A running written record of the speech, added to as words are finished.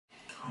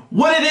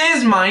What it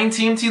is, mine,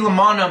 TMT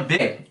Lamont, I'm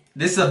big.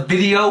 This is a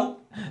video.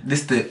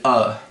 This the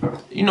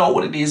you know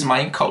what it is,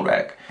 mine,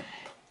 Kodak.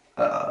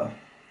 I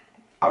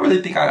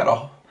really think I got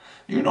a,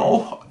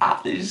 I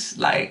just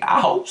like, I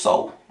hope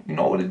so. You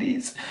know what it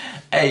is.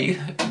 Hey,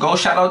 go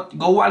shout out,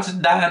 go watch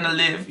Dying to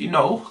Live,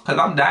 cause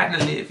I'm dying to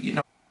live, Maybe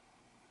you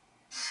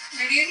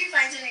can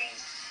find your name.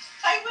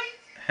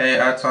 Hey,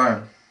 our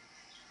time.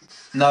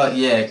 No,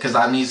 yeah, cause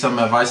I need some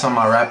advice on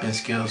my rapping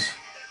skills.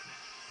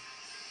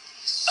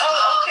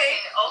 Oh, okay.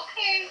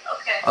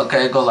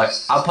 Okay, go like,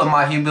 I put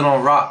my Hebrew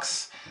on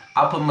rocks.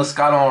 I put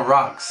Moscato on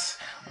rocks.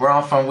 Where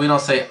I'm from, we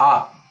don't say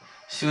op.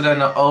 Shoot at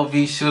the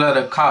OV, shoot at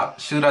a cop.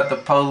 Shoot at the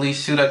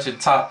police, shoot at your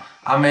top.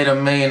 I made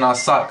 $1 million on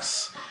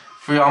socks.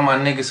 Free all my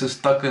niggas who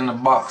stuck in the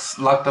box.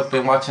 Locked up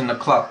and watching the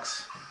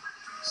clocks.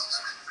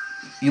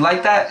 You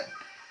like that?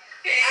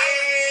 Yeah,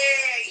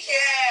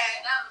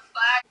 that was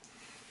fire.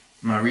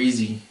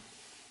 Marizi.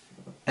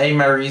 Hey,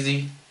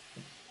 Marizi.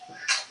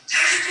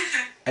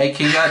 Hey,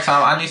 can you got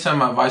time? I need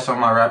some advice on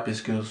my rapping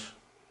skills.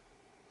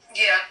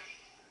 Yeah.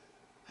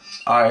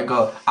 Alright,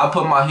 go. I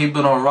put my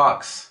Hebrew on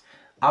rocks.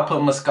 I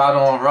put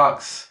Moscato on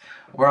rocks.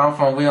 Where I'm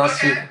from, we don't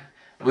shoot.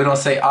 We don't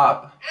say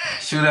op.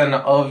 Shoot at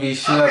the OV,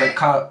 shoot at a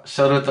cop.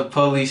 Shoot at the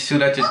police,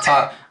 shoot at your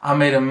top. I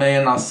made $1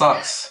 million on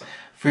socks.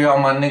 Free all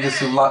my niggas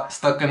who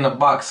stuck in the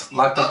box.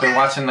 Locked up and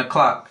watching the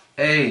clock.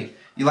 Hey,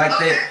 you like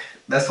that?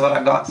 That's what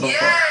I got so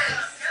far.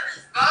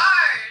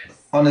 Bars.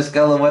 On a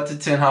scale of 1 to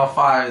 10, how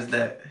fire is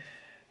that?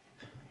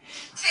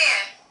 10.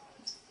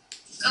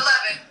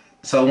 11.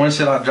 So when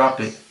should I drop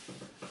it?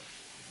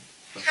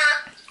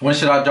 Huh? When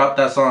should I drop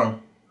that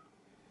song?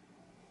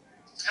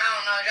 I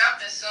don't know. Drop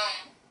this soon.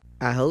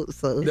 I hope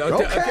so.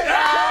 Okay.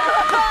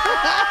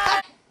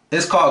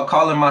 It's called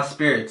Calling My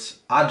Spirits.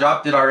 I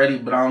dropped it already,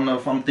 but I don't know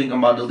if I'm thinking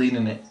about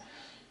deleting it.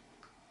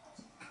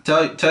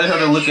 Tell her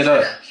to look it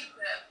up. Alright.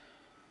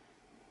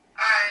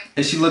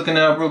 Is she looking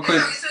it up real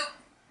quick?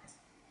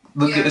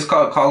 Look, it's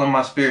called Calling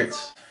My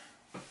Spirits.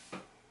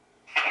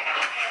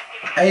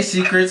 Hey,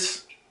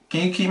 secrets.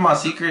 Can you keep my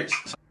secrets?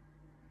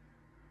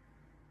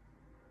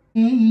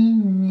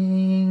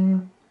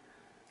 Yeah.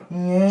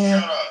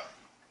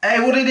 Hey,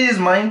 what it is,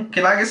 man?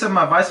 Can I get some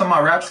advice on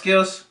my rap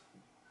skills?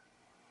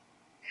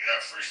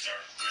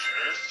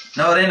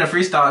 No, it ain't a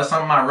freestyle. It's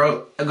something I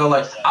wrote. I go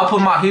like, I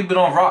put my Hebrew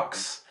on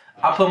rocks.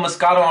 I put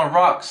Moscato on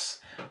rocks.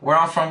 Where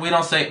I'm from, we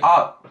don't say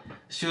op.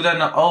 Shoot at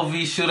the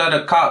OV, shoot at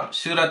a cop.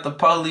 Shoot at the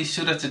police,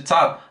 shoot at your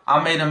top. I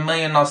made $1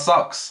 million on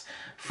socks.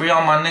 Free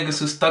all my niggas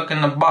who stuck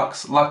in the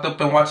box. Locked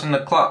up and watching the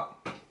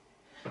clock.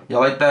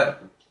 Y'all like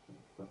that?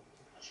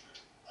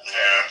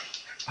 Yeah.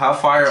 How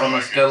fire on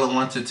a scale of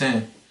 1 to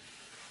 10?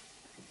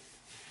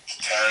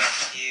 10.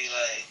 You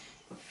like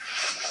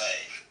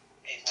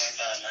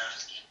 8.5 now.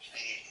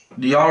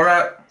 Do y'all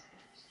rap?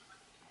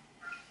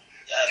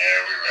 Yeah,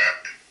 we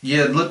rap.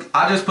 Yeah, look,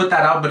 I just put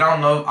that out, but I don't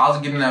know. I was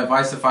giving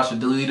advice if I should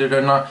delete it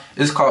or not.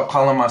 It's called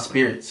Calling My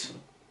Spirits.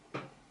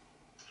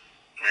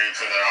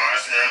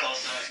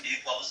 You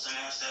post them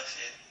on stuff?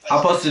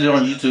 I posted it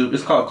on YouTube.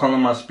 It's called Calling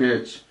My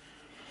Spirits.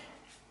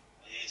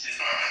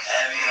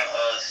 Have you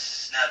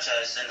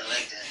Snapchat, send a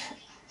link then.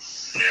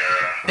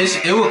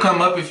 Yeah. It will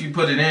come up if you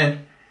put it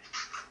in.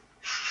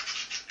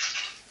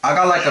 I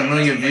got like 1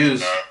 million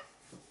views.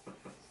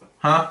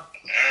 Huh?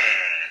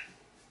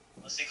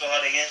 What's it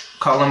called again?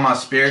 Calling My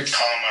Spirits.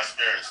 Calling My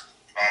Spirits.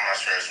 Calling My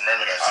Spirits.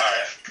 Remember that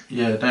shit.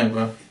 Yeah, thanks,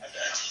 bro. I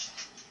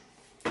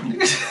got you.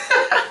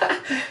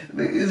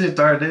 Niggas just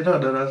started, they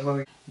don't know that's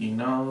funny. You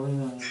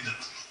know.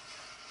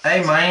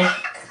 Hey, man.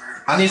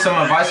 I need some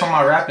advice on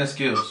my rapping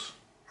skills.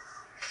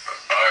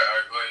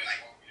 Alright, go ahead.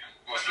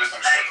 What's this?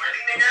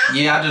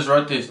 Yeah, I just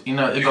wrote this.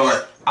 It go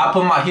like, I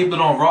put my Hebrew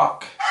on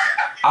rock.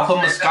 I put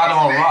Moscato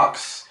on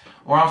rocks.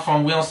 Where I'm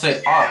from, we don't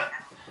say op.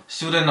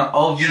 Shoot at the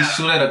OV,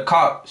 shoot at a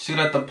cop. Shoot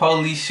at the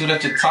police, shoot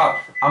at your top.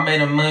 I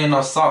made $1 million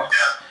on socks.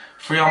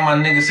 Free all my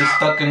niggas who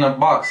stuck in the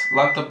box.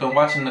 Locked up and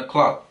watching the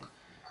clock. Yeah.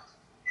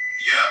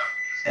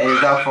 Hey, is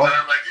that fun? My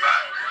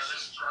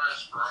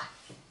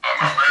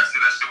man said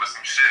that shit was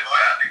some shit, but I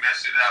think that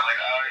shit out like,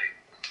 alright.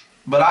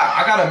 But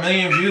I got 1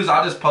 million views.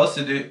 I just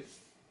posted it.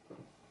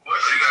 What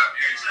you got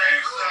views?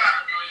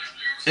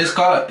 It's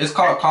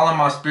called Calling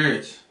My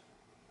Spirits.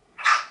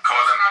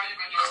 Calling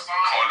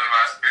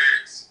My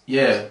Spirits.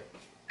 Yeah.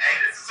 Hey,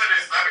 this is an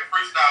Islamic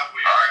freestyle for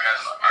you. Alright,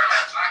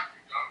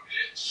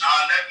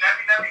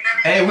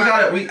 Hey,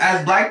 we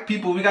as black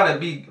people, we gotta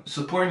be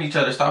supporting each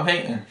other. Stop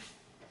hating.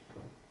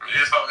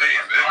 Yeah, stop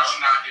hating, bitch.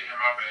 I'm not getting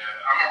my bad.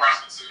 I'm a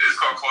rapper too. It's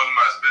called Calling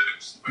My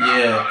Spirits.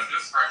 Yeah. Alright,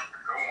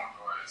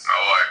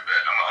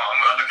 bet. I'm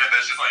gonna look at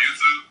that shit on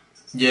YouTube.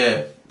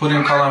 Yeah. Put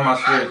in Calling My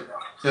Spirits.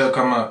 It'll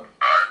come up.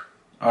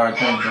 Alright,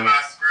 thank you. Calling My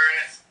Spirits.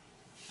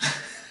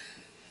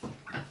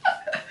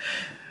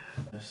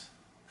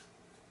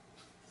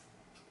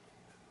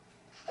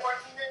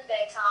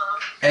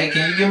 Hey,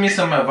 can you give me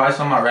some advice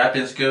on my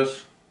rapping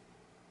skills?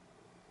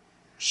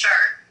 Sure.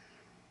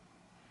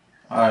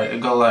 Alright,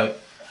 it go like,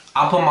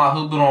 I put my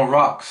Hebrew on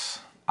rocks.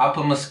 I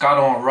put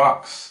Moscato on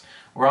rocks.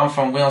 Where I'm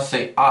from, we don't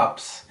say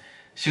ops.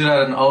 Shoot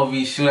at an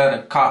OV, shoot at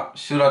a cop,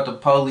 shoot at the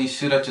police,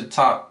 shoot at your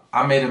top.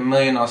 I made $1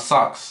 million on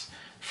socks.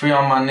 Free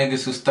all my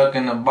niggas who stuck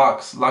in the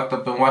box, locked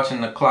up and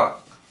watching the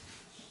clock.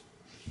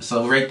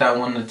 So rate that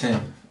 1 to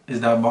 10. Is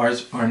that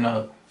bars or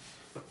no?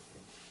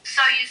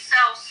 So you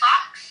sell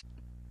socks?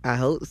 I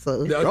hope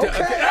so.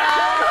 Okay.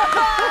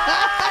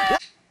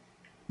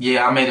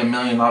 Yeah, I made $1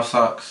 million off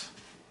socks.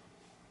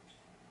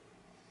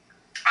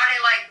 Are they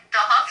like the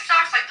Huff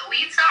socks, like the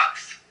weed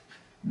socks?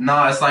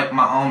 Nah, it's like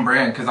my own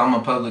brand because I'm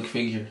a public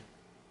figure.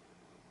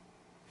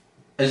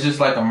 It's just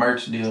like a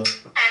merch deal. 10 out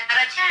of 10.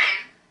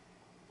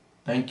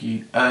 Thank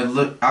you.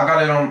 Look, I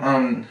got it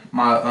on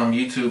my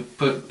YouTube.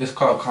 It's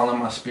called Calling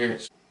My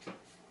Spirits.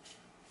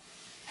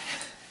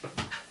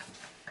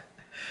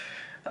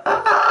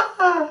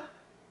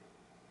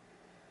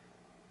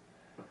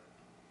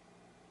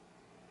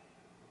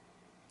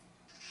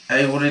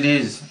 Hey, what it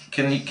is?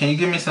 Can you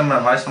give me some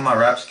advice on my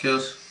rap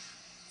skills?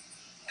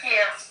 Yeah,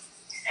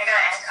 I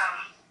gotta ask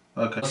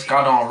Okay.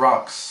 Scott on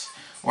rocks.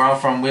 Where I'm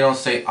from, we don't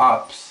say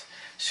ops.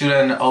 Shoot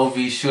at an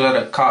OV, shoot at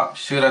a cop,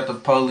 shoot at the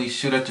police,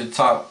 shoot at your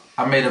top.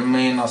 I made $1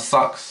 million on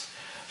socks.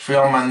 Free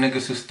all my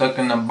niggas who stuck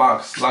in the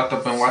box, locked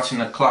up and watching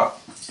the clock.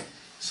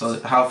 So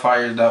how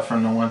far is that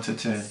from the 1 to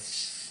 10? It's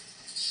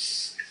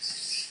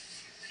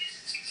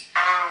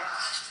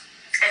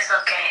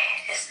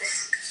okay.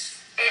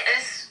 It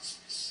is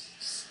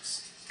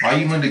Why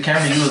you moved the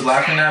camera? You was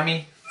laughing at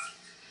me?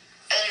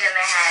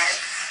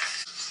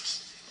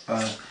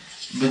 8.5.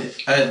 But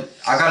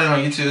I got it on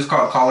YouTube. It's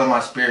called Calling My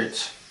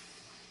Spirits.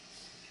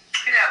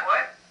 You got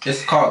what?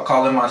 It's called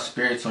Calling My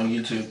Spirits on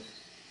YouTube.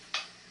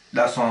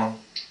 That song.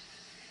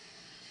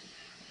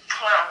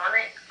 Hold on, let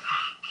me.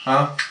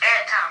 Huh?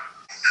 Airtime.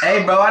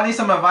 Hey, bro, I need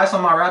some advice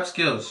on my rap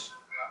skills.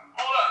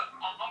 Hold up.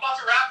 I'm about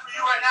to rap for you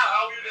right now.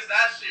 How weird is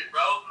that shit,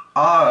 bro?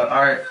 Oh,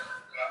 alright.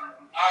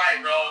 Alright,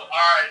 bro.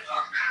 Alright.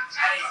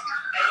 Hey,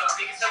 yo,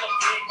 niggas tell them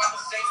big about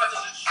the same type of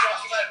shit.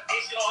 She like,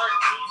 bitch, you don't hurt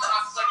knees, and I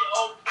suck it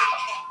old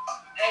bitch.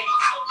 Hey, a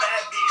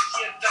bad bitch,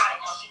 she a dyke.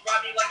 She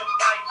ride me like a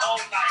bike all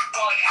night.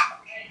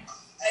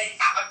 Hey,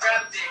 I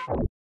grab a dick.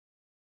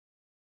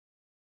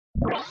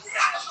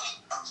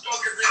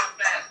 Stroke it real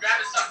fast.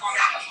 Grab it, suck on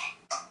that.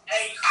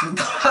 Hey, bad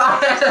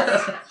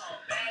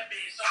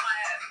bitch on my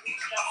ass.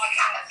 Bitch on my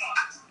ass.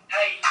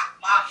 Hey,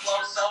 my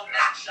flow so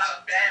next. Shot a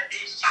bad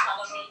bitch. She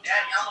calling me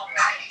daddy. I'm a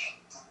man.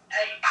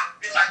 Hey,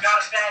 bitch, I got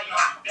a baddie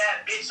on you.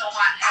 Bad bitch on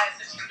my ass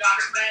and she got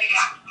a bang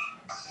on me.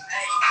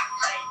 Hey,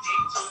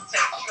 dick to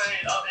take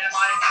straight up in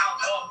my account.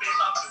 Oh, bitch,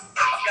 I'm too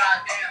big.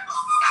 Goddamn.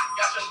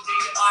 Got your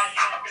dick in my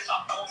hand. Bitch,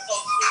 I'm feeling so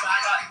stupid.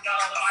 I got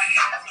all in my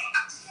hands.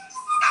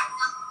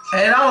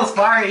 Hey, that was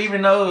fire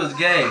even though it was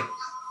gay. Yeah,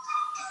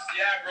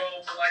 bro,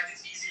 but like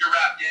it's easy to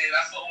rap gay.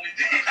 That's the only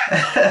thing.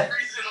 That's the only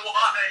reason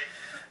why.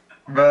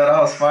 Bro, that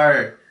was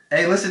fire.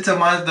 Hey, listen to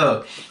mine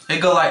though.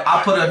 It go like,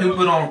 I put a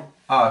hoopit on,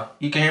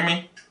 you can hear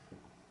me?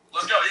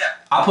 Let's go, yeah.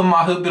 I put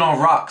my hoopit on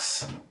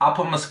rocks. I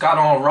put Moscato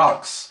on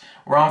rocks.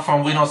 Where I'm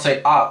from, we don't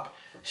say op.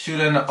 Shoot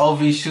at an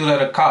OV, shoot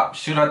at a cop,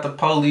 shoot at the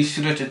police,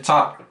 shoot at your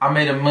top. I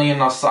made $1 million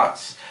on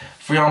socks.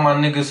 Free all my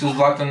niggas who's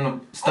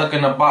stuck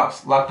in the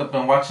box, locked up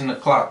and watching the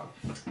clock.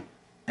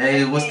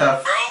 Hey, what's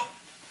that? Bro,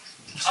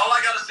 all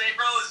I gotta say,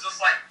 bro, is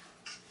just like,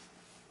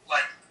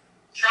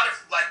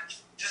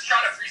 just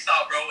try to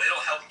freestyle, bro. It'll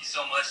help you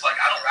so much. Like,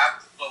 I don't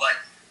rap, but like,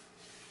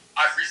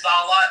 I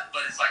freestyle a lot,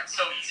 but it's like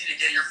so easy to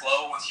get your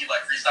flow once you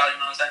like freestyle, you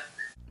know what I'm saying?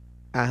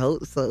 I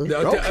hope so.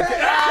 Okay.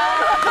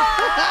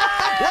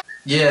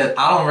 Yeah,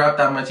 I don't rap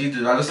that much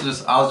either. I was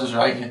just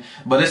writing,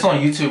 but it's on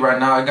YouTube right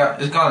now.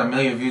 It's got 1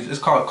 million views. It's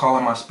called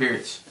Calling My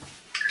Spirits.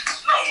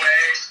 No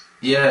way.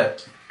 Yeah,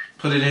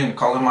 put it in,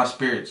 Calling My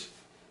Spirits.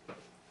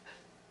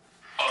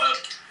 Hold up.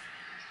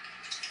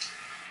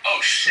 Oh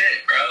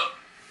shit, bro.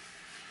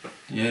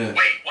 Yeah.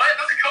 Wait, what?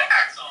 That's a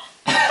Kodak song.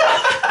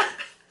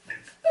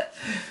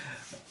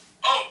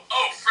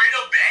 oh,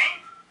 Fredo Bang?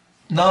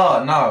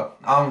 No,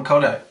 I'm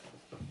Kodak.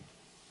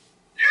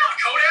 You're not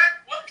Kodak?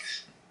 What?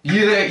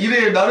 You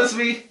didn't notice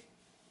me?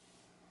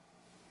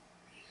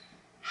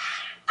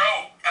 Bro,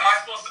 am I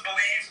supposed to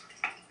believe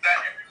that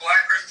every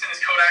black person is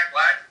Kodak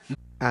Black?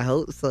 I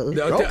hope so.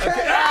 Okay.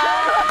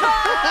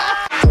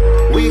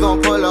 We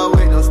gon' pull up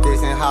with them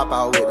sticks and hop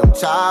out with them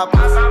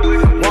choppers.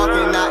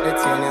 Walking out the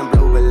 10 and